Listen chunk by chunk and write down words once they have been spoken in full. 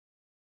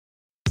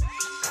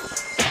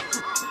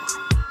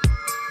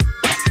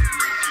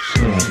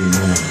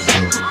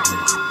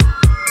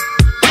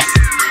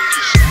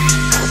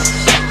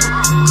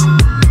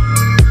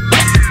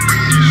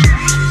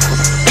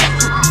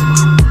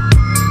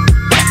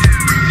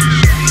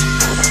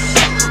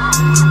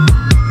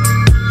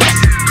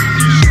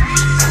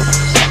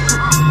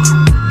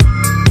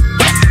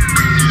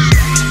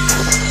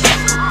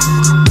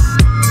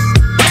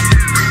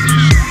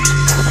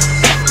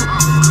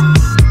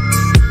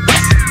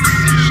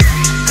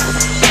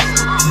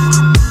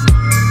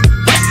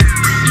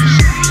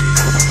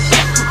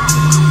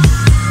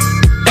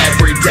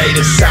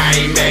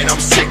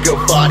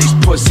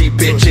pussy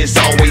bitches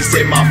always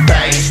in my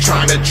face,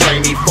 trying to drain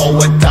me for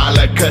 $1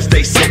 cause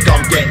they sick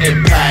I'm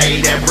getting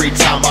paid. Every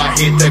time I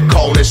hit the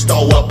corner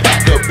store, a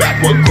pack of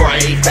backward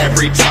grain.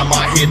 Every time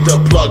I hit the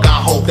plug, I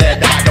hope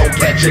that I don't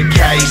catch a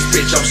case.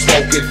 Bitch, I'm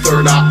smoking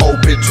third, I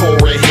open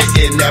Torah,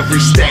 hitting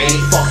every stain.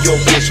 Fuck your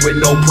bitch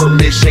with no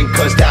permission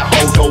cause that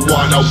hoe don't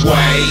wanna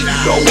wait.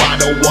 No, I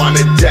don't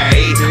wanna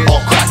date. I'll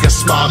crack a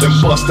smile and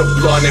bust a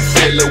blunt and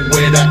fill it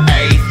with an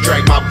eighth.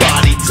 Drag my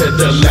body to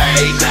the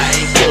lake,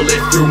 pull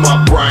it through my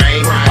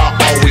brain. I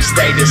always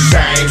stay the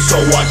same, so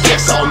I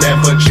guess I'll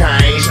never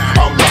change.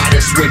 I'm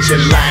riding,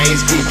 switching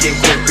lanes, geeking,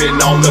 gripping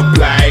on the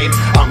blade.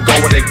 I'm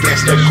going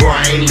against the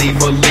grain,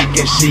 leave a leak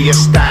and she a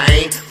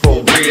stain.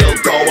 For real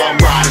though, I'm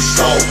riding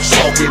slow,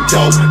 smoking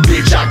dope.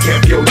 Bitch, I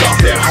can't feel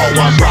nothing, hoe.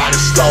 I'm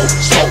riding slow,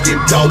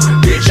 smoking dope.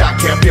 Bitch, I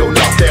can't feel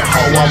nothing,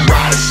 hoe. I'm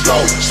riding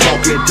slow,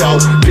 smoking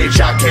dope. Bitch,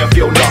 I can't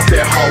feel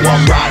nothing, hoe.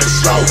 I'm riding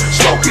slow,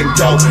 smoking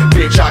dope.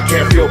 Bitch, I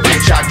can't feel,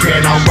 bitch, I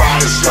can't. I'm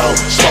riding slow,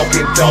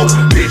 smoking dope.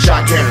 Bitch,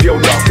 I can't feel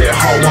nothing,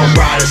 hoe. I'm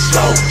riding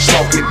slow,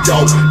 smoking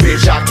dope.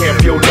 Bitch, I can't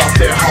feel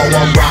nothing, hoe.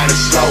 I'm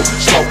riding slow,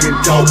 smoking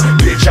dope.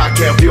 Bitch, I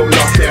can't feel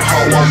nothing,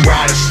 hoe. I'm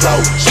riding slow,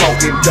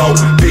 smoking dope.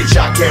 Bitch,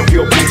 I can't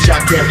feel, bitch, I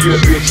can't feel,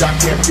 bitch, I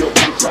can't feel,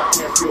 bitch, I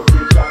can't feel.